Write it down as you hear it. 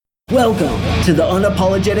Welcome to the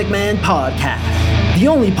Unapologetic Man Podcast, the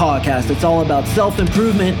only podcast that's all about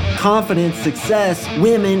self-improvement, confidence, success,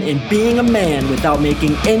 women, and being a man without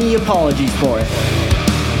making any apologies for it.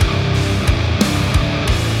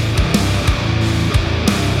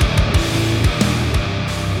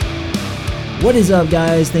 What is up,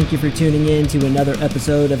 guys? Thank you for tuning in to another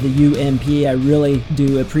episode of the UMP. I really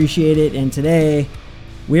do appreciate it, and today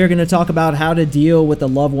we are going to talk about how to deal with a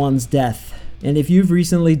loved one's death. And if you've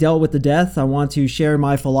recently dealt with the death, I want to share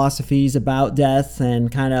my philosophies about death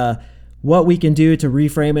and kind of what we can do to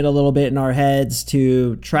reframe it a little bit in our heads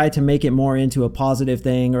to try to make it more into a positive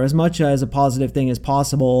thing, or as much as a positive thing as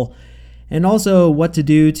possible. And also what to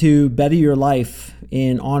do to better your life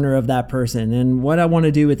in honor of that person. And what I want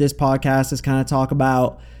to do with this podcast is kind of talk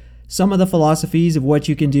about some of the philosophies of what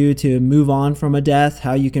you can do to move on from a death,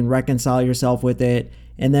 how you can reconcile yourself with it.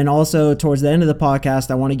 And then also towards the end of the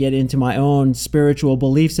podcast, I want to get into my own spiritual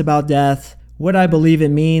beliefs about death, what I believe it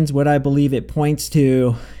means, what I believe it points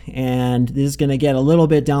to. And this is going to get a little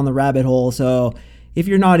bit down the rabbit hole. So if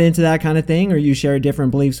you're not into that kind of thing, or you share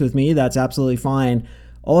different beliefs with me, that's absolutely fine.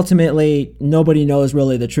 Ultimately, nobody knows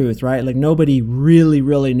really the truth, right? Like nobody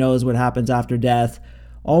really knows what happens after death.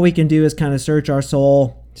 All we can do is kind of search our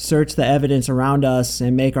soul, search the evidence around us,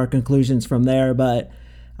 and make our conclusions from there. But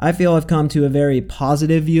I feel I've come to a very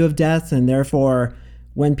positive view of death, and therefore,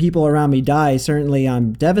 when people around me die, certainly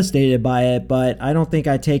I'm devastated by it, but I don't think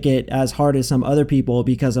I take it as hard as some other people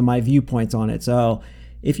because of my viewpoints on it. So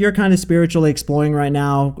if you're kind of spiritually exploring right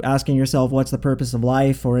now, asking yourself what's the purpose of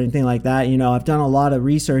life or anything like that, I've done a lot of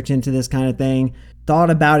research into this kind of thing, thought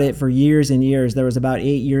about it for years and years. There was about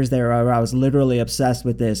 8 years there where I was literally obsessed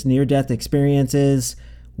with this, near-death experiences.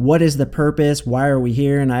 What is the purpose? Why are we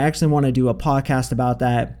here? And I actually want to do a podcast about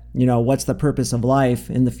that. What's the purpose of life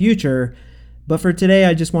in the future? But for today,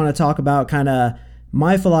 I just want to talk about kind of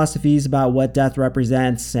my philosophies about what death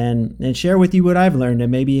represents and share with you what I've learned.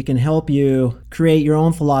 And maybe it can help you create your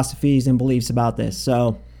own philosophies and beliefs about this.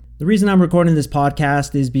 So the reason I'm recording this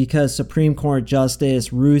podcast is because Supreme Court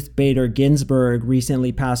Justice Ruth Bader Ginsburg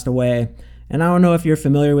recently passed away. And I don't know if you're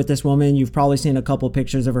familiar with this woman. You've probably seen a couple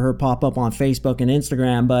pictures of her pop up on Facebook and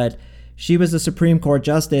Instagram, but she was a Supreme Court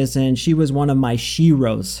Justice and she was one of my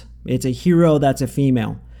sheroes. It's a hero that's a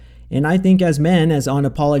female. And I think as men, as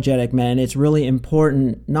unapologetic men, it's really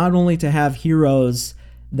important not only to have heroes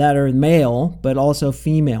that are male, but also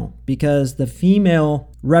female, because the female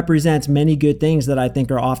represents many good things that I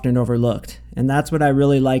think are often overlooked. And that's what I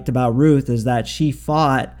really liked about Ruth, is that she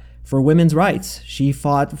fought for women's rights. She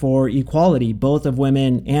fought for equality, both of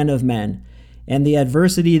women and of men. And the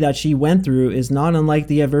adversity that she went through is not unlike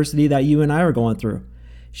the adversity that you and I are going through.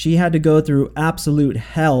 She had to go through absolute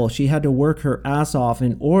hell. She had to work her ass off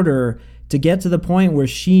in order to get to the point where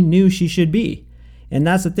she knew she should be. And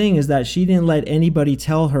that's the thing, is that she didn't let anybody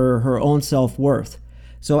tell her her own self-worth.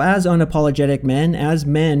 So as unapologetic men, as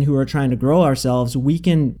men who are trying to grow ourselves, we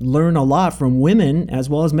can learn a lot from women as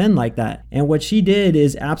well as men like that. And what she did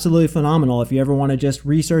is absolutely phenomenal. If you ever want to just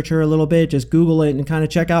research her a little bit, just Google it and kind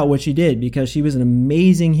of check out what she did, because she was an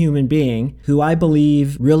amazing human being who I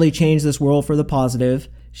believe really changed this world for the positive.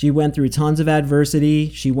 She went through tons of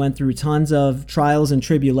adversity. She went through tons of trials and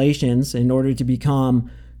tribulations in order to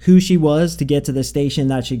become who she was, to get to the station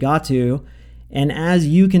that she got to. And as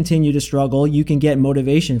you continue to struggle, you can get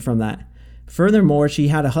motivation from that. Furthermore, she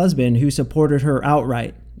had a husband who supported her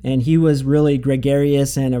outright. And he was really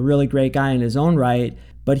gregarious and a really great guy in his own right.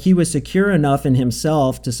 But he was secure enough in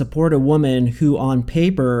himself to support a woman who on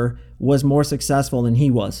paper was more successful than he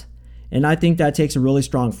was. And I think that takes a really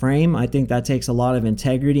strong frame. I think that takes a lot of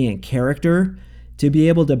integrity and character to be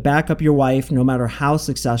able to back up your wife no matter how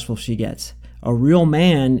successful she gets. A real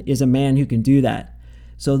man is a man who can do that.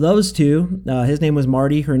 So those two, his name was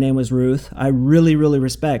Marty, her name was Ruth, I really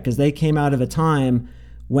respect, because they came out of a time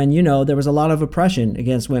when, there was a lot of oppression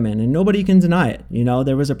against women, and nobody can deny it.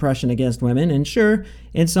 There was oppression against women, and sure,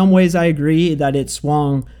 in some ways I agree that it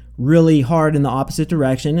swung really hard in the opposite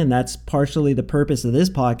direction, and that's partially the purpose of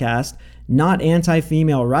this podcast. Not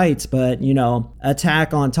anti-female rights, but,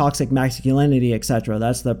 attack on toxic masculinity, etc.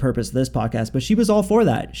 That's the purpose of this podcast. But she was all for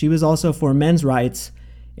that. She was also for men's rights.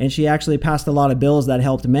 And she actually passed a lot of bills that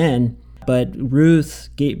helped men. But Ruth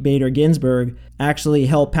Bader Ginsburg actually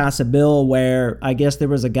helped pass a bill where I guess there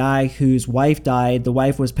was a guy whose wife died. The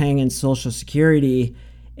wife was paying in Social Security.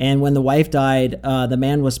 And when the wife died, the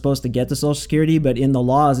man was supposed to get the Social Security. But in the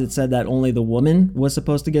laws, it said that only the woman was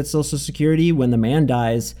supposed to get Social Security when the man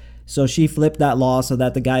dies. So she flipped that law so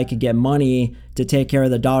that the guy could get money to take care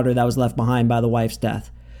of the daughter that was left behind by the wife's death.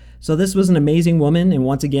 So this was an amazing woman, and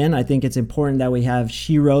once again, I think it's important that we have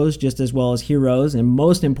sheroes just as well as heroes, and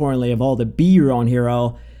most importantly of all, to be your own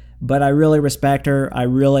hero. But I really respect her, I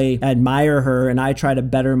really admire her, and I try to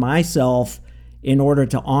better myself in order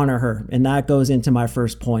to honor her, and that goes into my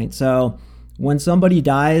first point. So when somebody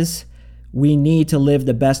dies, we need to live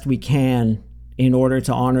the best we can in order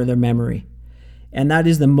to honor their memory. And that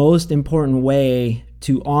is the most important way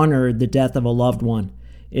to honor the death of a loved one,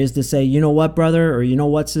 is to say, you know what, brother, or you know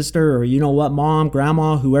what, sister, or you know what, mom,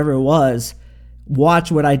 grandma, whoever it was, watch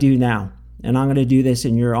what I do now, and I'm going to do this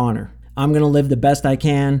in your honor. I'm going to live the best I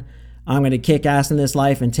can. I'm going to kick ass in this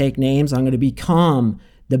life and take names. I'm going to become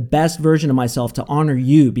the best version of myself to honor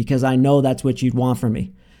you, because I know that's what you'd want from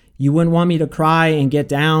me. You wouldn't want me to cry and get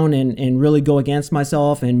down and really go against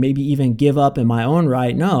myself and maybe even give up in my own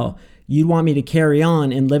right. No, you'd want me to carry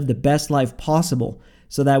on and live the best life possible,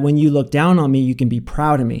 so that when you look down on me, you can be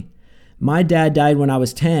proud of me. My dad died when I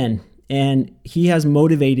was 10, and he has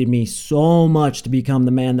motivated me so much to become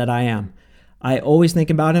the man that I am. I always think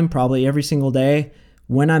about him probably every single day.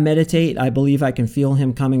 When I meditate, I believe I can feel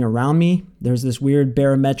him coming around me. There's this weird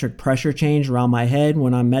barometric pressure change around my head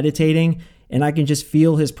when I'm meditating, and I can just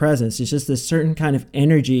feel his presence. It's just this certain kind of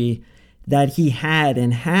energy that he had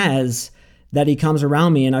and has, that he comes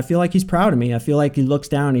around me, and I feel like he's proud of me. I feel like he looks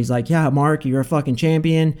down and he's like, yeah, Mark, you're a fucking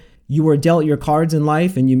champion. You were dealt your cards in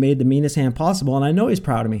life and you made the meanest hand possible. And I know he's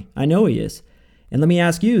proud of me. I know he is. And let me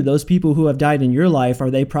ask you, those people who have died in your life,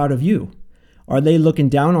 are they proud of you? Are they looking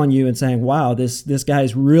down on you and saying, wow, this guy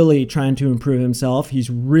is really trying to improve himself. He's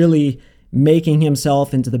really making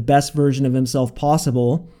himself into the best version of himself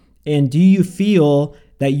possible. And do you feel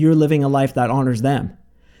that you're living a life that honors them?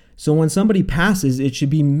 So when somebody passes, it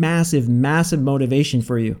should be massive, massive motivation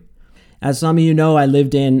for you. As some of you know, I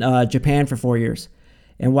lived in Japan for 4 years.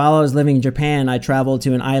 And while I was living in Japan, I traveled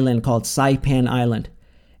to an island called Saipan Island.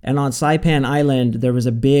 And on Saipan Island, there was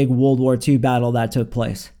a big World War II battle that took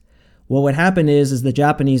place. Well, what happened is the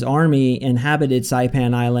Japanese army inhabited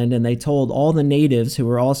Saipan Island, and they told all the natives who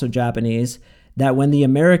were also Japanese that when the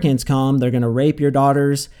Americans come, they're going to rape your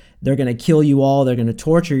daughters, they're going to kill you all, they're going to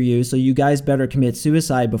torture you, so you guys better commit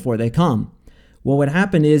suicide before they come. Well, what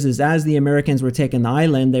happened is as the Americans were taking the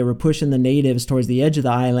island, they were pushing the natives towards the edge of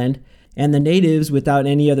the island, and the natives, without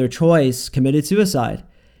any other choice, committed suicide.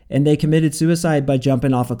 And they committed suicide by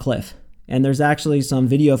jumping off a cliff. And there's actually some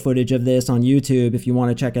video footage of this on YouTube if you want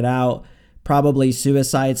to check it out. Probably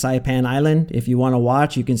Suicide Saipan Island. If you want to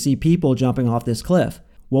watch, you can see people jumping off this cliff.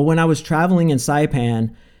 Well, when I was traveling in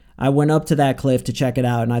Saipan, I went up to that cliff to check it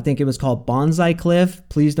out, and I think it was called Bonsai Cliff.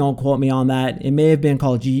 Please don't quote me on that. It may have been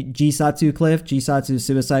called Jisatsu Cliff, Jisatsu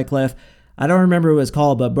Suicide Cliff. I don't remember what it was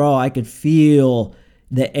called, but bro, I could feel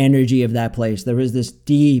the energy of that place. There was this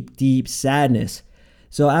deep, deep sadness.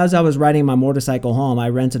 So as I was riding my motorcycle home, I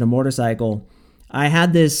rented a motorcycle, I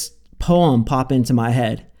had this poem pop into my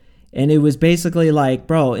head. And it was basically like,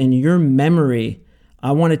 bro, in your memory,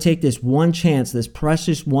 I want to take this one chance, this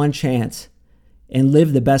precious one chance, and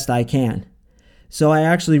live the best I can. So I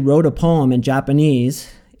actually wrote a poem in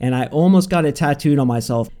Japanese, and I almost got it tattooed on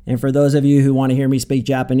myself. And for those of you who want to hear me speak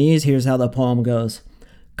Japanese, here's how the poem goes.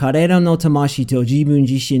 Karera no tamashi to jibun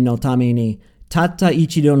jishin no tame ni tatta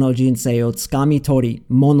ichido no jinsei o tsukami tori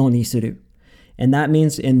mono ni suru. And that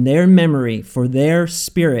means in their memory, for their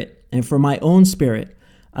spirit, and for my own spirit,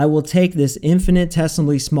 I will take this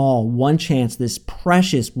infinitesimally small one chance, this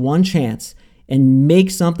precious one chance, and make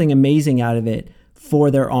something amazing out of it for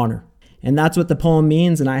their honor. And that's what the poem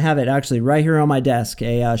means, and I have it actually right here on my desk.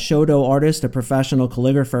 A Shodo artist, a professional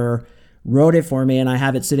calligrapher, wrote it for me, and I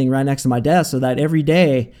have it sitting right next to my desk so that every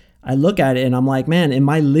day I look at it and I'm like, man, am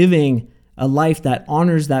I living a life that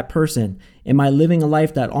honors that person? Am I living a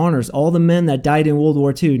life that honors all the men that died in World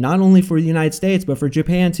War II, not only for the United States, but for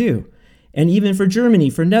Japan too? And even for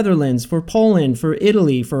Germany, for Netherlands, for Poland, for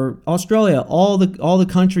Italy, for Australia, all the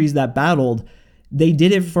countries that battled, they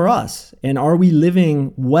did it for us. And are we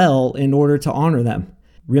living well in order to honor them?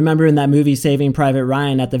 Remember in that movie Saving Private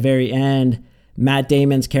Ryan, at the very end, Matt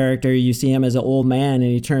Damon's character, you see him as an old man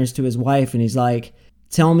and he turns to his wife and he's like,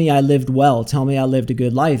 tell me I lived well. Tell me I lived a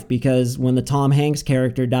good life. Because when the Tom Hanks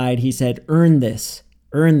character died, he said, earn this,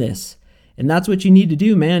 earn this. And that's what you need to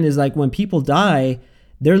do, man, is like when people die,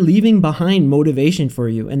 they're leaving behind motivation for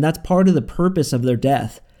you. And that's part of the purpose of their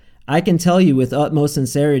death. I can tell you with utmost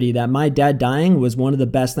sincerity that my dad dying was one of the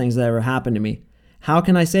best things that ever happened to me. How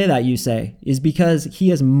can I say that, you say? Is because he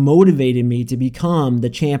has motivated me to become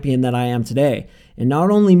the champion that I am today. And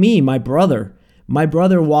not only me, my brother. My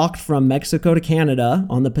brother walked from Mexico to Canada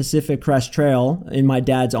on the Pacific Crest Trail in my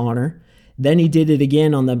dad's honor. Then he did it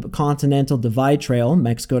again on the Continental Divide Trail,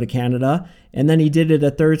 Mexico to Canada. And then he did it a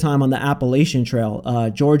third time on the Appalachian Trail,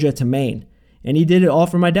 Georgia to Maine. And he did it all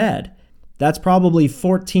for my dad. That's probably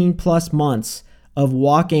 14 plus months of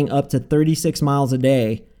walking up to 36 miles a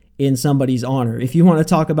day in somebody's honor. If you want to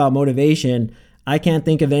talk about motivation, I can't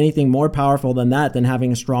think of anything more powerful than that, than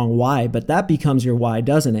having a strong why. But that becomes your why,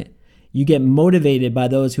 doesn't it? You get motivated by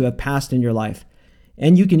those who have passed in your life.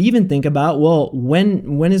 And you can even think about, well,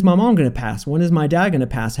 when is my mom going to pass? When is my dad going to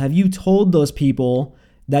pass? Have you told those people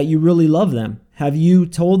that you really love them? Have you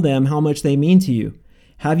told them how much they mean to you?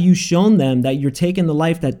 Have you shown them that you're taking the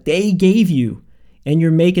life that they gave you and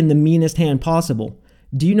you're making the meanest hand possible?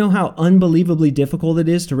 Do you know how unbelievably difficult it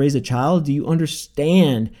is to raise a child? Do you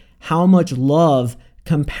understand how much love,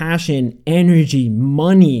 compassion, energy,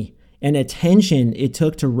 money, and attention it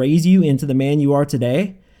took to raise you into the man you are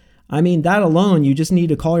today? I mean, that alone, you just need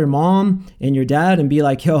to call your mom and your dad and be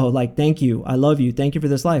like, yo, like, thank you. I love you. Thank you for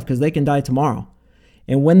this life, because they can die tomorrow.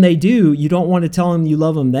 And when they do, you don't want to tell them you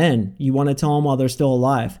love them then. You want to tell them while they're still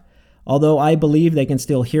alive. Although I believe they can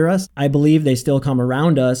still hear us, I believe they still come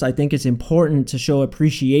around us, I think it's important to show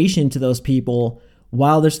appreciation to those people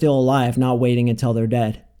while they're still alive, not waiting until they're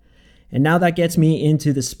dead. And now that gets me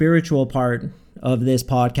into the spiritual part of this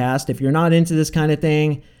podcast. If you're not into this kind of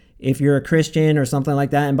thing, if you're a Christian or something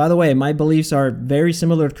like that, and by the way, my beliefs are very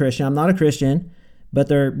similar to Christian. I'm not a Christian, but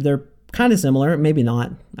they're kind of similar. Maybe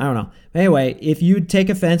not. I don't know. Anyway, if you take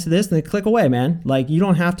offense to this, then click away, man. Like, you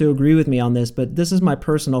don't have to agree with me on this, but this is my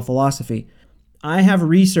personal philosophy. I have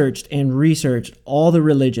researched all the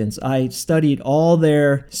religions. I studied all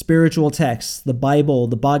their spiritual texts, the Bible,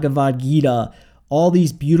 the Bhagavad Gita, all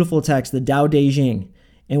these beautiful texts, the Tao Te Ching.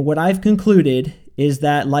 And what I've concluded is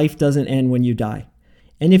that life doesn't end when you die.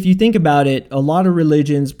 And if you think about it, a lot of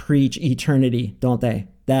religions preach eternity, don't they?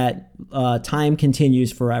 That time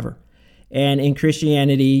continues forever. And in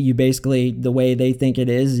Christianity, you basically, the way they think it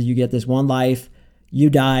is you get this one life, you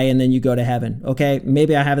die, and then you go to heaven. Okay,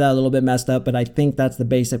 maybe I have that a little bit messed up, but I think that's the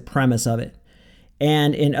basic premise of it.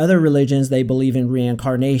 And in other religions, they believe in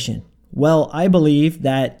reincarnation. Well, I believe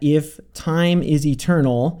that if time is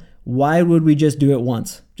eternal, why would we just do it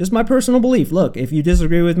once? Just my personal belief. Look, if you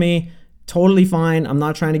disagree with me, totally fine. I'm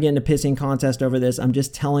not trying to get into pissing contest over this. I'm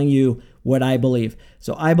just telling you what I believe.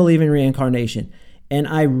 So I believe in reincarnation. And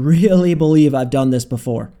I really believe I've done this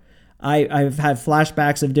before. I've had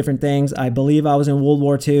flashbacks of different things. I believe I was in World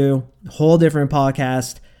War II, whole different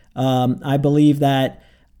podcast. I believe that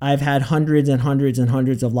I've had hundreds and hundreds and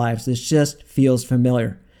hundreds of lives. This just feels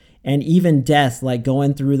familiar. And even death, like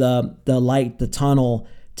going through the light, the tunnel,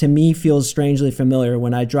 to me feels strangely familiar.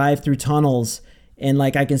 When I drive through tunnels and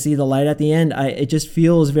like I can see the light at the end, it just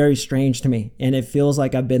feels very strange to me. And it feels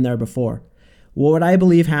like I've been there before. Well, what I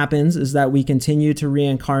believe happens is that we continue to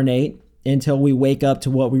reincarnate until we wake up to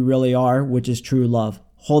what we really are, which is true love.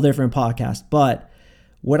 Whole different podcast. But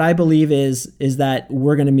what I believe is that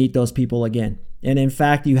we're going to meet those people again. And in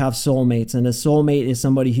fact, you have soulmates, and a soulmate is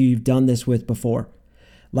somebody who you've done this with before.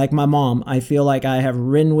 Like my mom, I feel like I have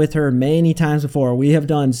ridden with her many times before. We have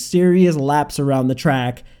done serious laps around the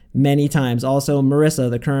track many times. Also, Marissa,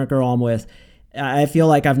 the current girl I'm with, I feel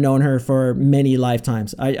like I've known her for many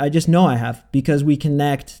lifetimes. I just know I have, because we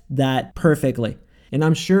connect that perfectly. And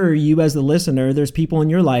I'm sure you as the listener, there's people in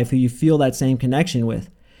your life who you feel that same connection with.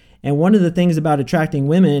 And one of the things about attracting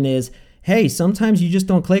women is, hey, sometimes you just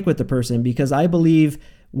don't click with the person, because I believe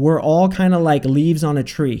we're all kind of like leaves on a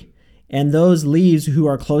tree. And those leaves who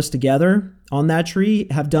are close together on that tree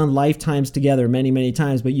have done lifetimes together many, many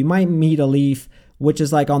times. But you might meet a leaf which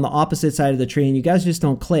is like on the opposite side of the tree, and you guys just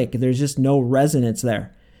don't click. There's just no resonance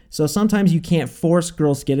there. So sometimes you can't force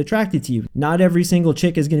girls to get attracted to you. Not every single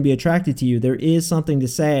chick is going to be attracted to you. There is something to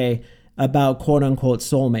say about quote unquote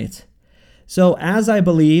soulmates. So as I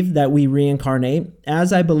believe that we reincarnate,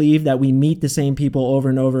 as I believe that we meet the same people over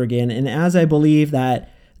and over again, and as I believe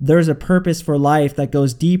that there's a purpose for life that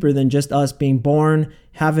goes deeper than just us being born,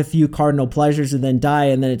 have a few cardinal pleasures, and then die,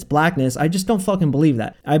 and then it's blackness, I just don't fucking believe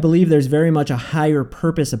that. I believe there's very much a higher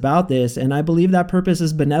purpose about this, and I believe that purpose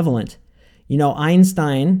is benevolent. You know,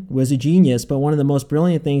 Einstein was a genius, but one of the most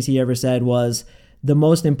brilliant things he ever said was, the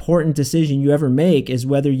most important decision you ever make is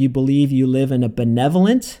whether you believe you live in a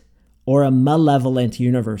benevolent or a malevolent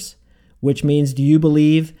universe, which means, do you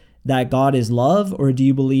believe that God is love, or do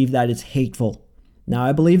you believe that it's hateful? Now,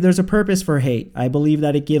 I believe there's a purpose for hate. I believe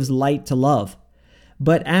that it gives light to love.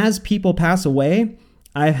 But as people pass away,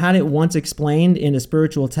 I've had it once explained in a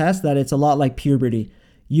spiritual test that it's a lot like puberty.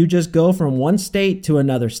 You just go from one state to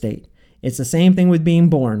another state. It's the same thing with being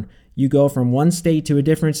born. You go from one state to a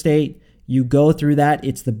different state. You go through that.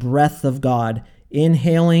 It's the breath of God.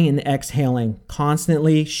 inhaling and exhaling,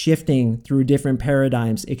 constantly shifting through different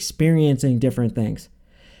paradigms, experiencing different things.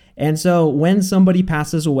 And so when somebody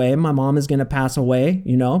passes away, my mom is going to pass away,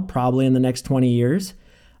 probably in the next 20 years.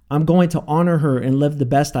 I'm going to honor her and live the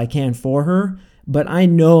best I can for her, but I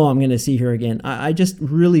know I'm going to see her again. I just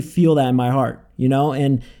really feel that in my heart,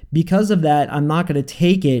 and because of that, I'm not going to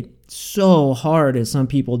take it so hard as some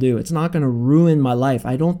people do. It's not going to ruin my life.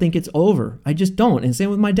 I don't think it's over. I just don't. And same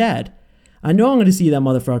with my dad. I know I'm going to see that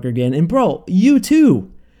motherfucker again. And bro, you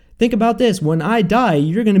too. Think about this. When I die,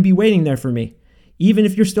 you're going to be waiting there for me, even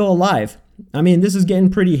if you're still alive. I mean, this is getting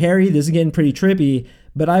pretty hairy. This is getting pretty trippy,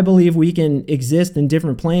 but I believe we can exist in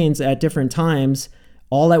different planes at different times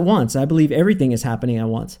all at once. I believe everything is happening at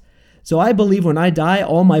once. So I believe when I die,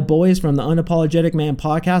 all my boys from the Unapologetic Man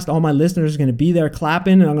podcast, all my listeners are going to be there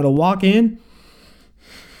clapping, and I'm going to walk in.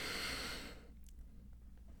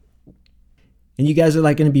 And you guys are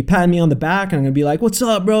like going to be patting me on the back, and I'm going to be like, what's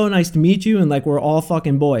up, bro? Nice to meet you. And like, we're all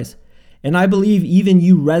fucking boys. And I believe even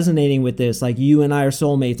you resonating with this, like you and I are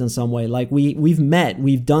soulmates in some way. Like we've met,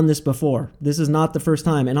 we've done this before. This is not the first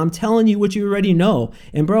time. And I'm telling you what you already know.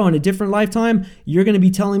 And bro, in a different lifetime, you're going to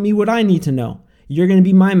be telling me what I need to know. You're going to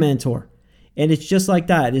be my mentor. And it's just like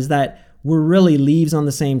that, is that we're really leaves on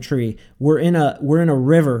the same tree. We're in a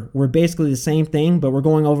river. We're basically the same thing, but we're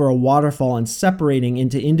going over a waterfall and separating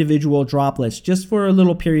into individual droplets just for a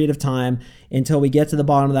little period of time until we get to the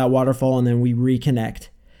bottom of that waterfall, and then we reconnect.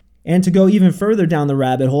 And to go even further down the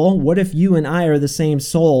rabbit hole, what if you and I are the same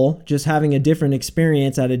soul, just having a different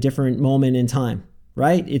experience at a different moment in time,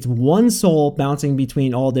 right? It's one soul bouncing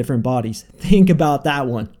between all different bodies. Think about that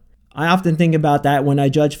one. I often think about that when I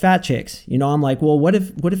judge fat chicks. I'm like, well, what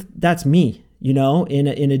if that's me, in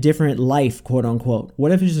a different life, quote unquote?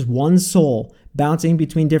 What if it's just one soul bouncing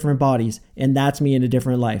between different bodies, and that's me in a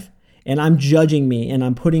different life? And I'm judging me, and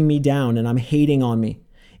I'm putting me down, and I'm hating on me.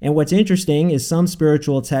 And what's interesting is some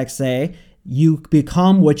spiritual texts say you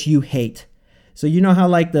become what you hate. So you know how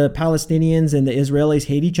like the Palestinians and the Israelis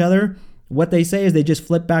hate each other? What they say is they just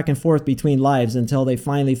flip back and forth between lives until they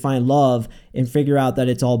finally find love and figure out that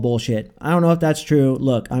it's all bullshit. I don't know if that's true.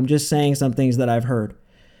 Look, I'm just saying some things that I've heard.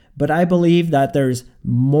 But I believe that there's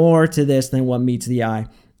more to this than what meets the eye.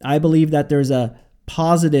 I believe that there's a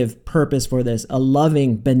positive purpose for this, a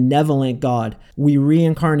loving, benevolent God. We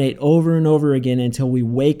reincarnate over and over again until we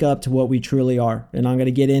wake up to what we truly are. And I'm going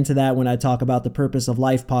to get into that when I talk about the Purpose of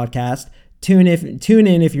Life podcast. Tune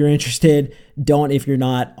in if you're interested. Don't if you're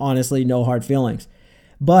not. Honestly, no hard feelings.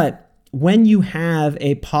 But when you have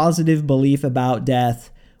a positive belief about death,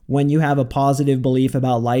 when you have a positive belief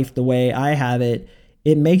about life the way I have it,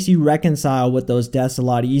 it makes you reconcile with those deaths a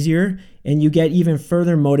lot easier, and you get even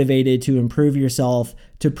further motivated to improve yourself,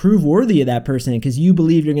 to prove worthy of that person, because you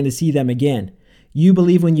believe you're going to see them again. You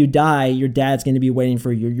believe when you die, your dad's going to be waiting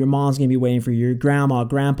for you, your mom's going to be waiting for you, your grandma,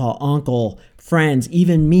 grandpa, uncle, friends,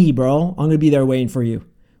 even me, bro. I'm going to be there waiting for you.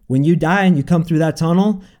 When you die and you come through that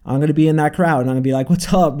tunnel, I'm going to be in that crowd, and I'm going to be like,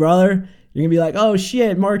 what's up, brother? You're going to be like, oh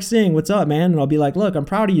shit, Mark Singh, what's up, man? And I'll be like, look, I'm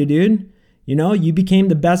proud of you, dude. You became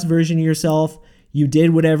the best version of yourself. You did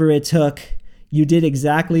whatever it took. You did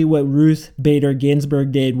exactly what Ruth Bader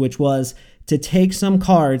Ginsburg did, which was to take some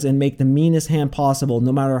cards and make the meanest hand possible,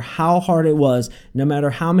 no matter how hard it was, no matter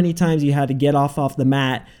how many times you had to get off the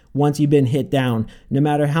mat once you've been hit down, no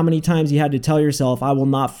matter how many times you had to tell yourself, I will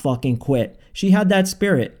not fucking quit. She had that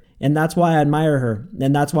spirit, and that's why I admire her,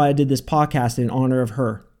 and that's why I did this podcast in honor of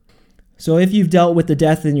her. So if you've dealt with the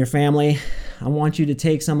death in your family, I want you to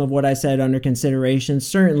take some of what I said under consideration.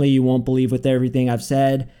 Certainly you won't believe with everything I've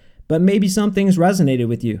said, but maybe some things resonated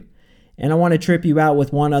with you. And I want to trip you out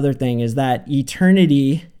with one other thing, is that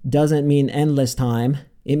eternity doesn't mean endless time.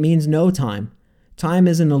 It means no time. Time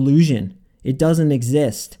is an illusion. It doesn't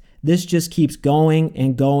exist. This just keeps going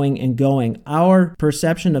and going and going. Our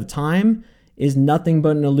perception of time is nothing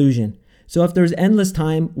but an illusion. So if there's endless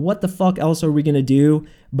time, what the fuck else are we going to do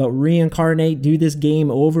but reincarnate, do this game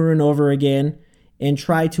over and over again, and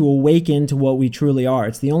try to awaken to what we truly are?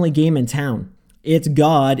 It's the only game in town. It's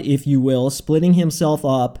God, if you will, splitting himself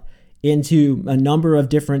up into a number of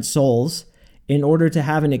different souls in order to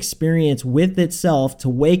have an experience with itself, to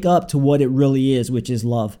wake up to what it really is, which is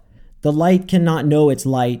love. The light cannot know it's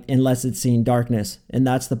light unless it's seen darkness. And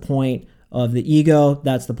that's the point of the ego.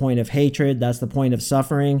 That's the point of hatred. That's the point of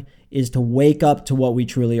suffering, is to wake up to what we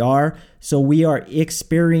truly are. So we are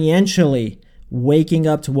experientially waking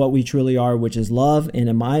up to what we truly are, which is love. And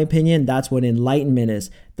in my opinion, that's what enlightenment is.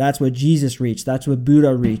 That's what Jesus reached. That's what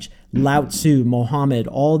Buddha reached. Lao Tzu, Mohammed,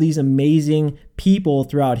 all these amazing people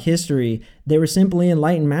throughout history, they were simply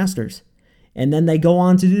enlightened masters. And then they go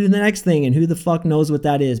on to do the next thing, and who the fuck knows what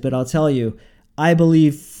that is. But I'll tell you, I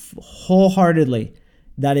believe wholeheartedly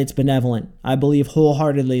that it's benevolent. I believe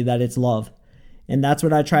wholeheartedly that it's love. And that's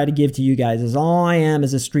what I try to give to you guys, is all I am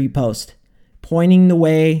is a street post, pointing the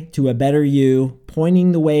way to a better you,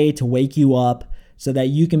 pointing the way to wake you up so that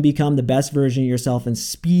you can become the best version of yourself and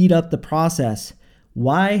speed up the process.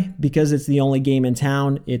 Why? Because it's the only game in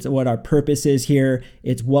town. It's what our purpose is here.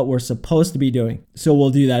 It's what we're supposed to be doing. So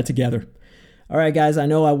we'll do that together. All right, guys, I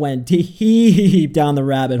know I went deep down the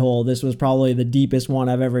rabbit hole. This was probably the deepest one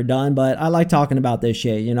I've ever done, but I like talking about this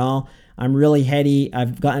shit, you know? I'm really heady.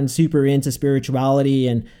 I've gotten super into spirituality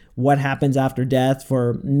and what happens after death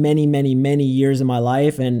for many, many, many years in my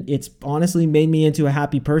life. And it's honestly made me into a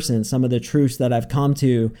happy person. Some of the truths that I've come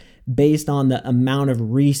to based on the amount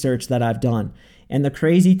of research that I've done. And the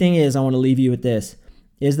crazy thing is, I want to leave you with this,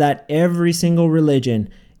 is that every single religion,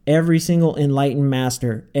 every single enlightened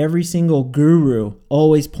master, every single guru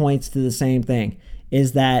always points to the same thing,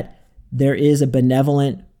 is that there is a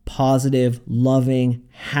benevolent, positive, loving,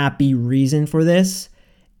 happy reason for this.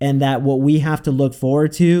 And that what we have to look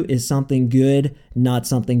forward to is something good, not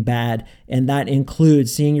something bad. And that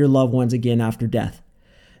includes seeing your loved ones again after death.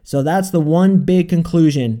 So that's the one big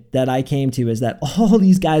conclusion that I came to, is that all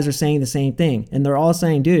these guys are saying the same thing. And they're all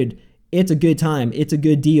saying, dude, it's a good time. It's a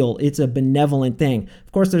good deal. It's a benevolent thing.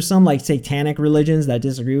 Of course, there's some like satanic religions that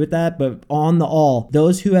disagree with that. But on the all,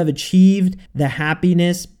 those who have achieved the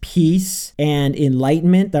happiness, peace, and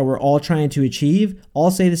enlightenment that we're all trying to achieve all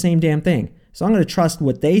say the same damn thing. So I'm going to trust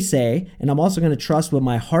what they say, and I'm also going to trust what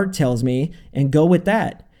my heart tells me and go with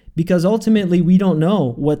that. Because ultimately, we don't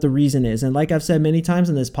know what the reason is. And like I've said many times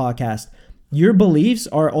in this podcast, your beliefs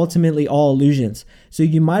are ultimately all illusions. So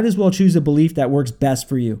you might as well choose a belief that works best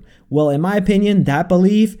for you. Well, in my opinion, that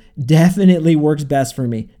belief definitely works best for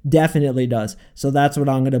me. Definitely does. So that's what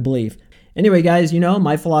I'm going to believe. Anyway, guys, you know,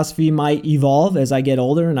 my philosophy might evolve as I get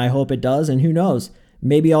older, and I hope it does. And who knows?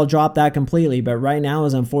 Maybe I'll drop that completely, but right now,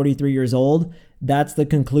 as I'm 43 years old, that's the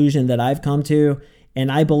conclusion that I've come to.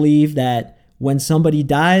 And I believe that when somebody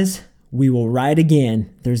dies, we will ride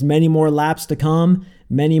again. There's many more laps to come,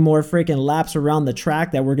 many more freaking laps around the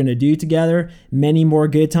track that we're going to do together, many more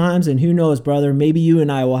good times. And who knows, brother, maybe you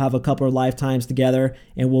and I will have a couple of lifetimes together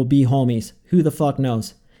and we'll be homies. Who the fuck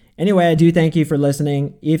knows? Anyway, I do thank you for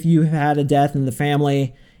listening. If you had a death in the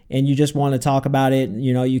family and you just want to talk about it,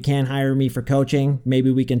 you know, you can hire me for coaching.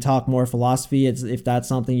 Maybe we can talk more philosophy if that's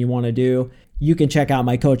something you want to do. You can check out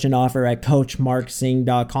my coaching offer at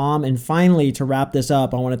coachmarksing.com. And finally, to wrap this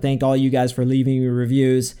up, I want to thank all you guys for leaving me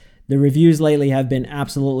reviews. The reviews lately have been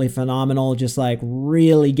absolutely phenomenal, just like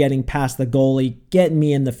really getting past the goalie, getting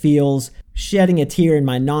me in the feels, shedding a tear in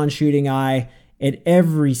my non-shooting eye. And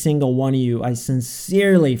every single one of you, I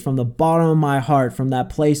sincerely, from the bottom of my heart, from that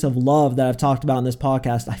place of love that I've talked about in this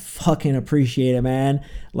podcast, I fucking appreciate it, man.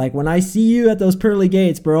 Like when I see you at those pearly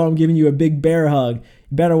gates, bro, I'm giving you a big bear hug.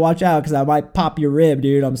 You better watch out because I might pop your rib,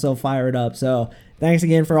 dude. I'm so fired up. So thanks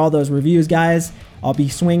again for all those reviews, guys. I'll be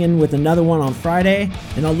swinging with another one on Friday,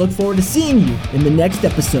 and I'll look forward to seeing you in the next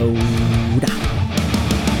episode.